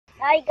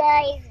Hi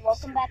guys,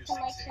 welcome back to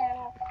my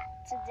channel.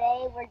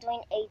 Today we're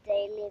doing a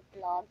daily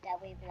vlog that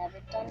we've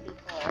never done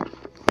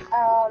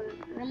before.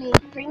 Really,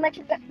 pretty much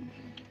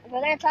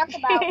we're gonna talk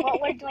about what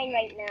we're doing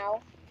right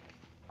now.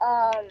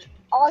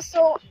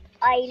 Also,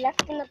 I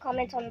left in the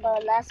comments on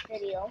the last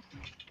video.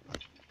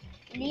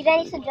 Leave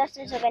any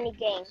suggestions of any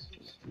game.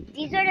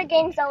 These are the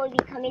games that will be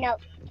coming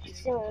out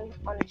soon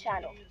on the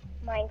channel: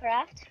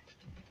 Minecraft,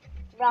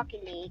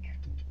 Rocket League,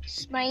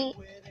 Smite.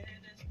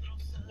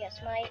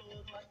 Smite,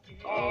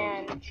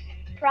 and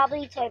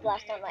probably Toy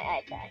Blast on my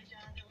iPad.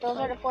 Those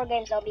are the 4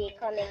 games that'll be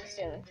coming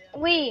soon.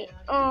 Wait,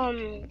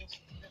 I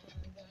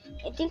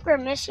think we're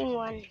missing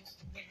one.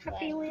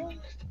 Happy Wheels?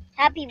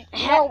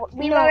 No,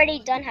 we've already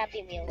done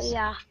Happy Wheels.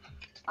 Yeah.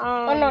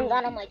 Oh no,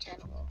 not on my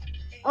channel.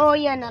 Oh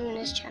yeah, not on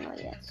this channel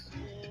yet.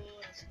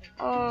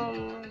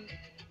 And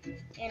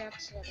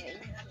that's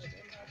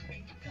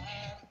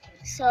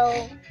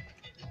so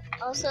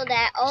also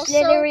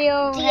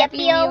Slitherio, the Happy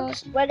EPO,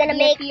 Wheels. we're gonna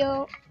make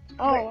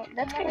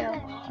That's kind of.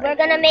 we're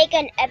gonna make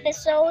an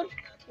episode,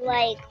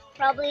 like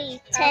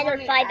probably 10 or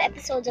 5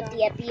 episodes of the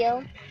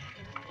EPO.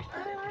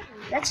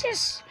 That's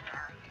just.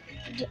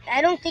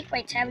 I don't think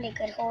my tablet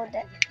could hold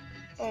that.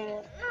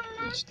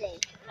 Each day.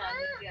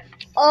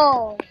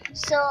 Oh.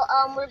 So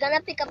we're gonna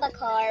pick up a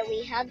car.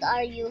 We have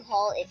our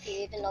U-Haul, if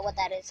you even know what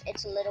that is.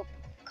 It's a little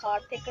car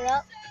picker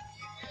up.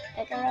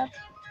 Pick her up.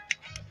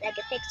 Like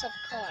it picks up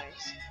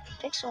cars.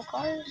 Pixel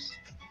cars.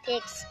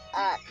 Picks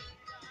up.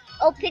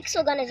 Oh,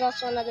 Pixel Gun is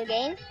also another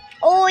game.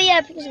 Oh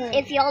yeah, Pixel.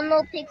 If y'all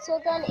know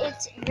Pixel Gun,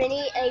 it's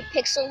really a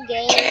pixel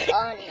game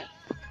on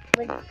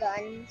with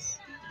guns.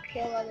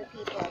 Kill other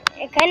people.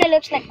 It kind of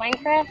looks like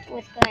Minecraft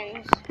with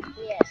guns.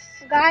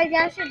 Yes. Guys,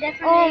 that should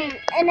definitely.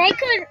 And I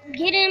could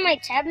get in my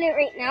tablet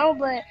right now,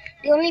 but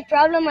the only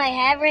problem I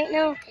have right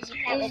now Is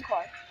you can't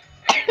record.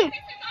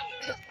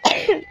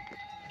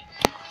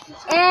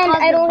 and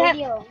I don't have.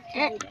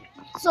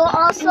 So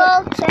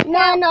also check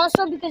out. And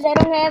also because I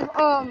don't have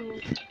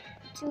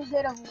too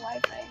good of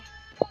Wi-Fi.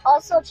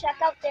 Also check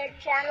out their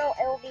channel.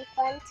 It will be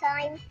Fun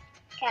Time.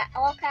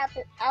 All caps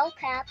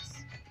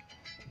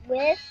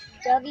with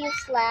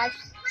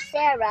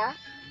W/Sarah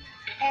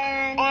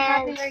and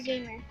Popular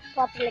Gamer.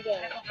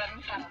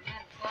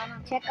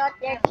 Check out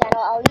their channel.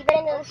 I'll leave it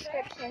in the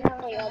description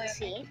for you all to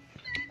see.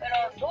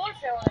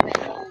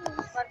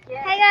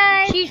 Hi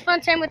guys. She's Fun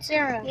Time with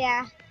Sarah.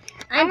 Yeah.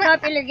 I'm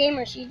Popular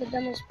Gamer. She's the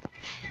dumbest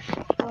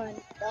one.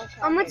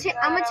 I'm gonna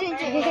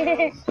change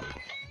it.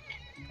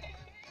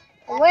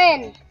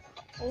 When?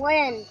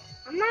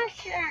 I'm not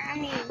sure. I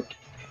mean,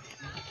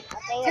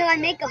 till I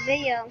make a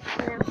video.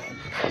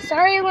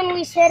 Sorry when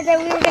we said that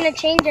we were gonna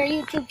change our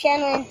YouTube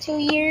channel in 2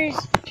 years.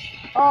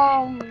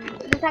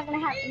 It's not gonna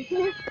happen.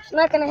 It's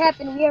not gonna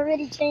happen. We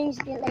already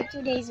changed it like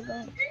 2 days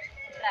ago.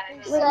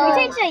 We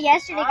changed it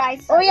yesterday,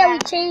 guys. Oh yeah, we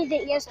changed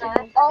it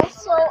yesterday.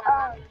 Also,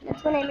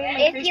 That's when I made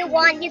my if first you video.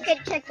 want, you can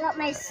check out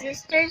my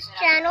sister's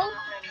channel.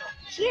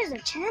 She has a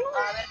channel?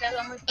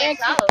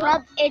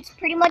 It's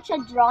pretty much a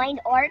drawing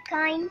art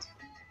kind.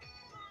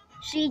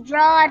 She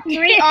draws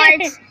 3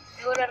 arts: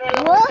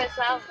 wolf,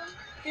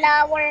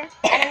 flower,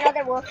 and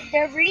another wolf.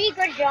 They're really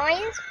good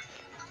drawings.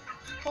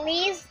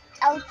 Please,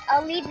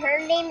 I'll leave her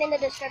name in the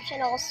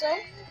description also.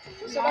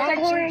 So those are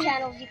 2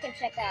 channels you can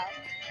check out.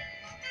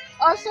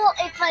 Also,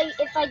 if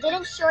I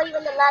didn't show you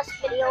in the last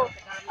video,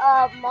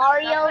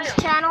 Mario's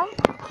channel.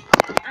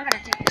 I'm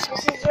gonna take this.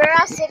 This is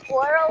Jurassic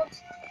World.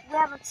 We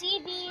have a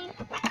TV.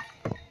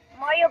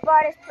 Mario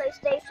bought his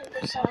PlayStation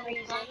for some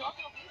reason.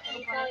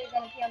 He's probably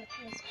gonna be on the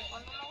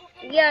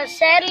PS4. Yeah,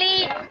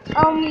 sadly,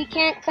 we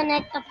can't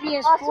connect the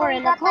PS4 Also, we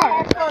in the got the car.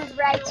 headphones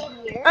right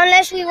here.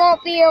 Unless we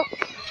won't be able,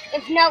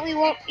 if not, we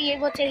won't be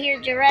able to hear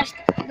Jurassic.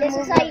 This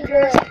is how you do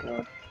it.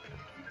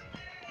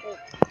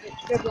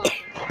 You're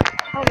blocking.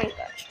 Oh my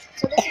gosh.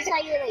 So this is how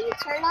you do it. You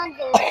turn on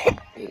this.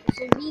 It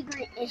should be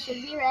green. It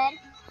should be red.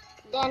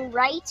 Then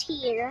right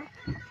here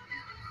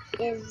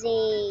is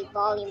a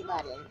volume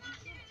button.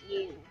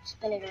 You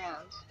spin it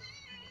around.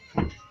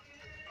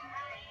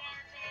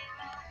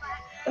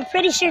 I'm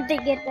pretty sure they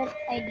get that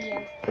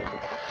idea.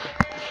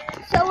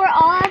 So we're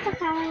all at the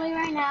family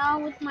right now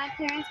with my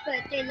parents,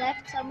 but they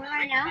left somewhere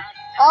right now.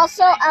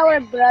 Also, our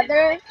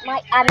brother,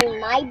 my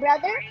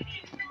brother.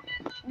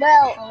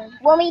 Well,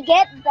 when we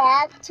get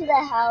back to the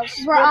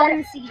house, We're all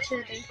gonna see each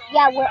other.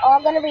 Yeah, we're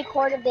all gonna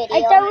record a video.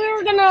 I thought we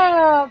were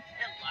gonna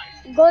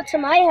go to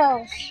my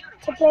house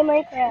to play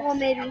Minecraft. Well,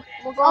 maybe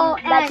we'll go Oh,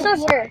 on my and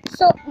computer.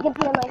 so You can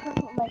play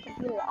Minecraft on my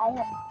computer. I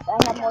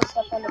have more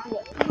stuff on the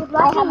PS.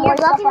 I have more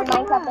stuff on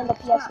Minecraft on the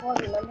PS4.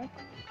 Remember?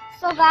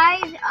 So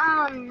guys,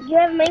 you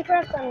have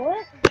Minecraft on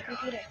what?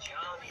 computer.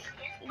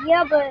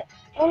 Yeah, but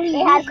only It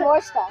you has can-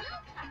 more stuff,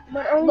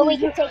 But only but we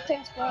you- can take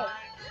turns playing.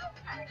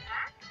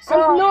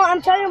 No,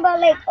 I'm talking about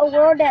like a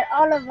world that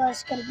all of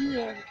us can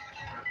be in.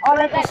 All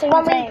at the same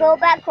When time. we go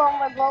back home,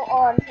 we'll go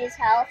on his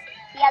house.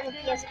 He has a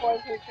PS4.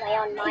 He can play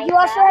on Minecraft. You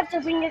also have to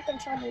bring your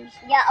controllers.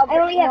 Yeah, I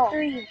only have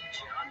 3.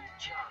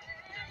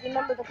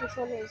 Remember the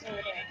controllers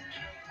over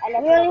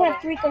there. We only have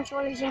 3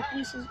 controllers in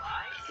pieces.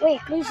 Wait,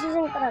 Chris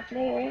isn't gonna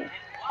play, right?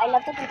 I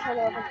left the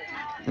controller over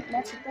there.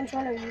 That's the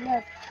controller you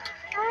love.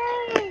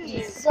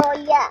 So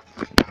yeah.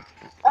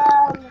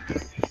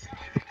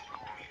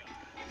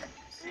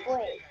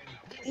 Wait.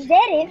 Is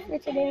that it for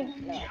today?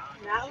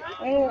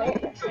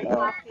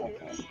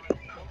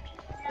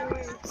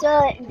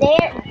 So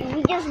there,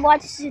 we just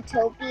watched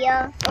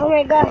Zootopia. Oh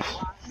my gosh.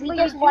 We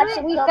just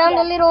watched We Zootopia. found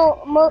a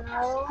little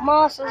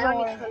moss as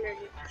well.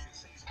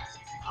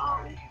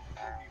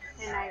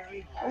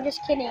 I'm just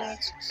kidding.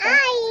 It's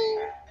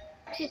Hi.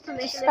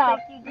 stop.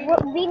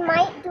 We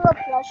might do a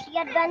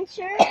plushie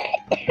adventure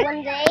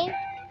one day.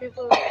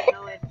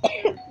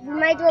 We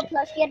might do a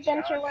plushie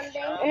adventure one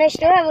day. And I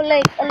still have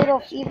a little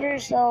fever,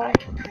 so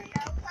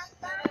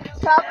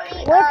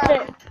Probably. what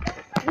the?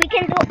 We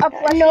can do a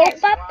plushie. No,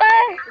 Papa.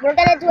 We're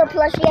gonna do a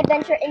plushie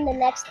adventure in the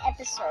next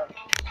episode.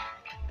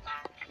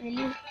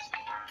 Really?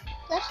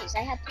 Plushies.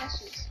 I have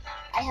plushies.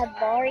 I have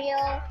Mario.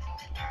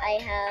 I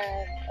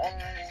have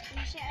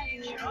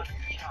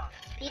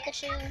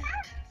Pikachu,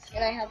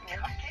 and I have one.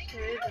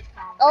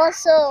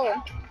 Also,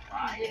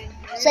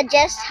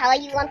 suggest how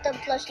you want the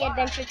plushie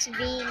adventure to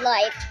be.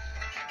 Like,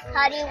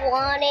 how do you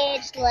want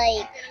it?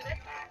 Like,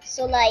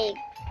 so like,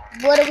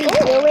 what are we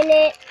doing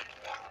it?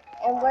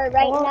 And we're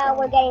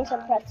getting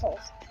some pretzels.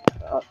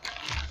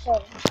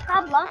 So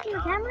Stop blocking the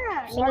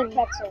camera. mini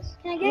pretzels.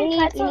 Can I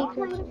get pretzels? Of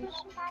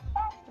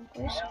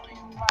course you can.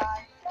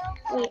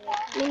 Wait,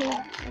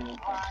 mini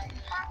pretzels.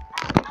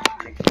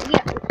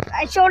 Yeah,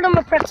 I showed them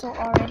a pretzel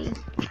already.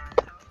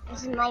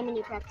 This is my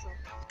mini pretzel.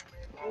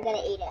 I'm gonna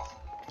eat it.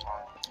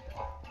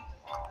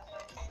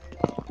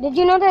 Did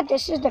you know that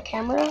this is the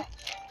camera?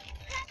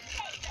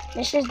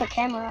 This is the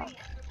camera.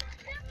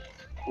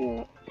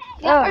 You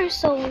are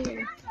so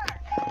weird.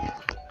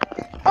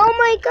 Oh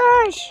my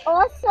gosh!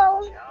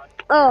 Also,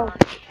 Oh,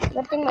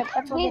 good thing my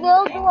pretzel we didn't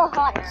will fall. do a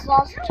hot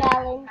sauce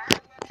challenge.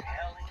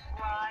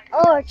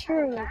 Oh,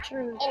 true.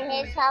 In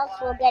his house,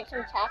 we'll get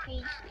some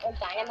Takis or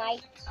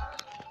dynamite.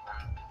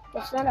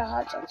 It's not a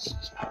hot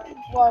sauce.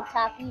 Well,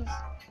 Takis,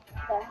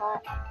 they're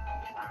hot.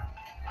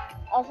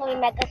 Also, we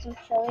might get some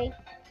chili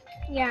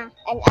Yeah.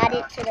 and add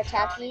it to the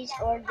Takis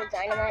or the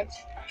dynamite,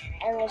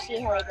 and we'll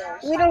see how it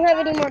goes. We don't have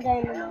any more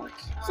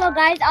dynamites. So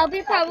guys, I'll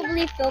be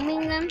probably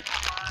filming them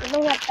We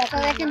don't have so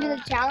Takis. I can do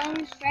the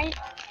challenge, right?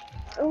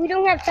 We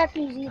don't have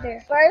Takis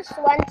either. First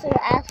one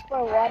to ask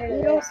for water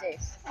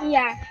loses.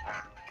 Yeah.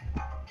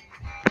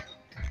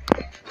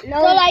 No,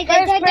 So, like,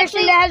 first it's like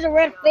person that has a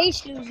red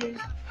face loses.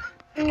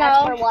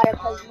 Ask for water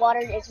because water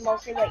is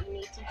mostly what you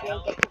need to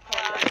drink if you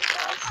can't drink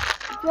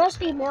it. It must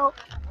be milk.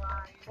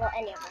 Well,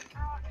 any of them.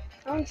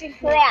 I don't drink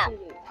So milk. yeah.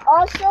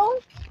 Also,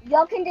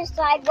 y'all can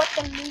decide what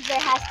the loser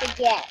has to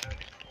get.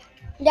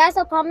 Yeah,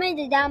 so comment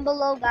it down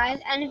below, guys.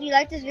 And if you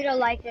like this video,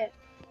 like it.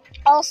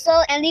 Also,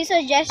 And leave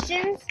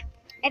suggestions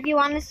if you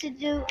want us to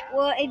do,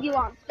 well, if you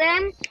want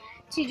them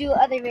to do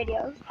other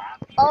videos.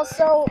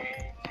 also,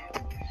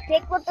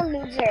 pick what the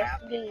loser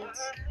needs.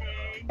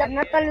 I'm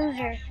not the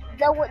loser.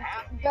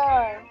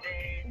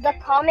 The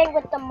comment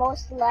with the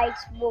most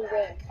likes will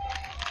win,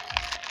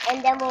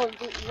 and then we'll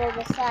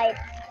decide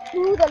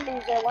who the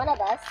loser, one of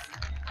us,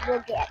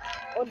 will get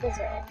or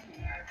deserve.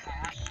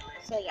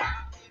 So yeah.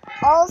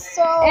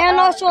 Also, And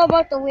also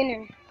about the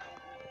winner.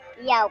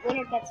 yeah,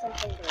 winner gets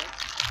something good.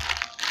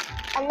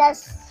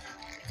 Unless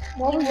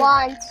you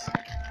want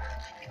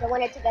the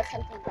winner to get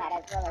something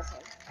bad as well as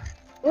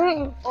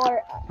him,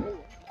 or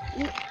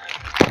me,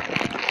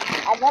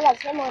 as well as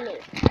him or me.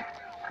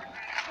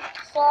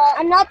 So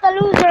I'm not the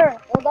loser.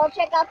 we'll go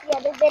check out the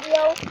other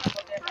video.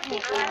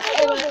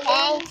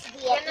 Thanks,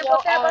 Dietio,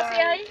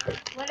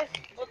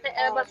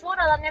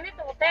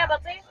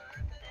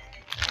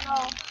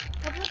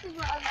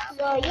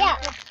 so yeah,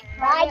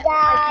 bye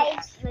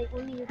guys.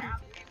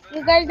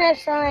 You guys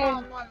next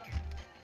time.